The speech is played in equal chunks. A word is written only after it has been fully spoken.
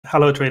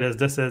Hello traders,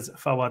 this is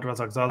Fawad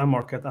Razakzada,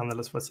 market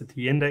analyst for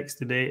City Index.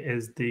 Today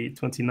is the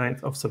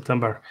 29th of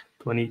September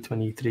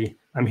 2023.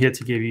 I'm here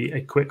to give you a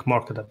quick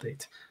market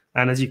update.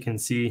 And as you can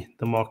see,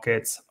 the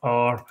markets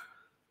are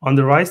on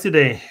the rise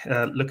today.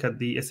 Look at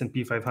the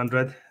S&P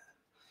 500.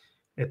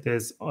 It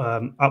is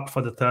up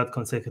for the third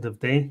consecutive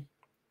day.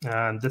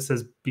 And this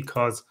is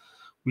because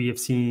we have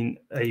seen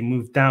a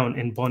move down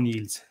in bond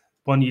yields.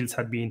 Bond yields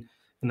had been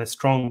in a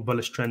strong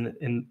bullish trend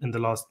in the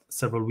last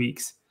several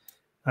weeks.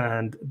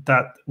 And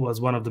that was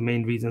one of the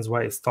main reasons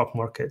why stock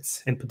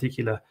markets in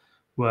particular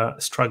were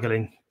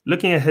struggling.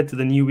 Looking ahead to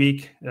the new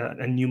week,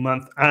 a new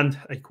month and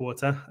a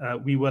quarter,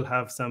 we will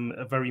have some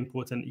very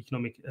important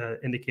economic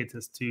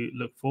indicators to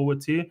look forward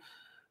to.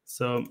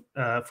 So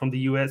from the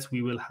US,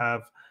 we will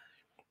have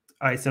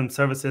ISM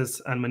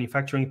services and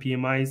manufacturing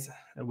PMIs,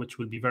 which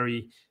will be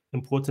very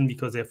important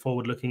because they're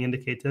forward-looking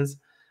indicators.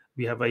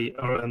 We have a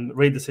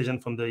rate decision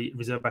from the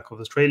Reserve Bank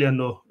of Australia.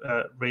 No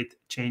rate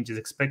change is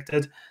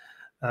expected.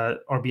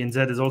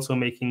 RBNZ is also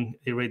making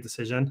a rate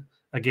decision.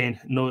 Again,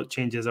 no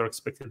changes are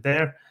expected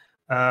there.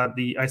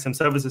 The ISM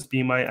services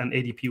PMI and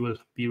ADP will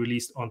be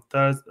released on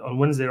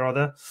Wednesday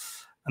rather.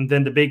 And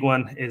then the big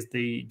one is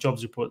the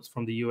jobs reports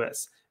from the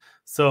US.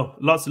 So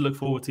lots to look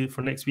forward to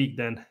for next week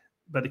then.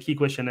 But the key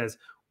question is,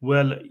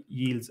 will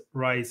yields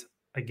rise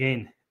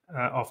again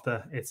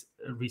after its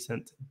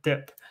recent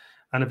dip?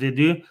 And if they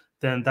do,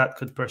 then that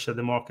could pressure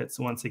the markets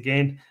once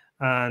again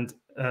and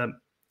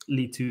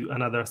lead to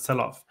another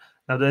sell-off.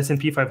 Now, the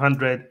S&P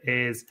 500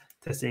 is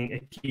testing a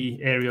key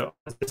area of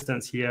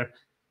resistance here,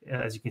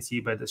 as you can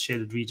see by the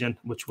shaded region,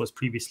 which was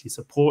previously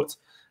support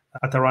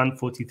at around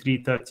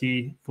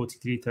 43.30,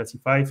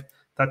 43.35,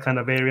 that kind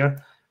of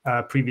area,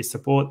 previous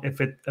support.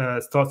 If it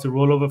starts to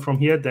roll over from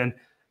here, then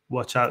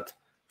watch out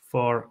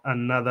for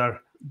another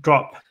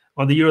drop.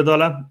 On the euro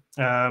dollar,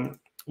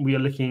 we are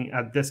looking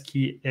at this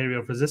key area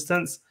of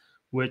resistance,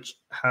 which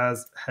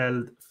has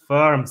held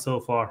firm so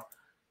far,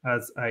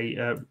 as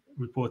I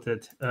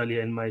reported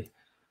earlier in my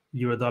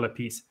euro dollar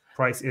piece.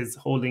 Price is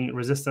holding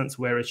resistance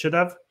where it should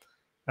have.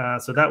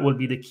 So that will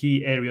be the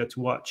key area to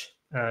watch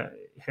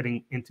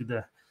heading into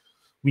the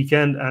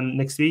weekend and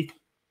next week.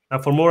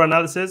 For more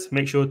analysis,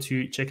 make sure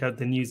to check out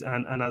the news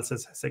and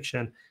analysis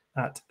section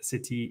at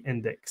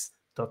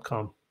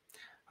cityindex.com.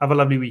 Have a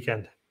lovely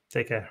weekend.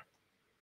 Take care.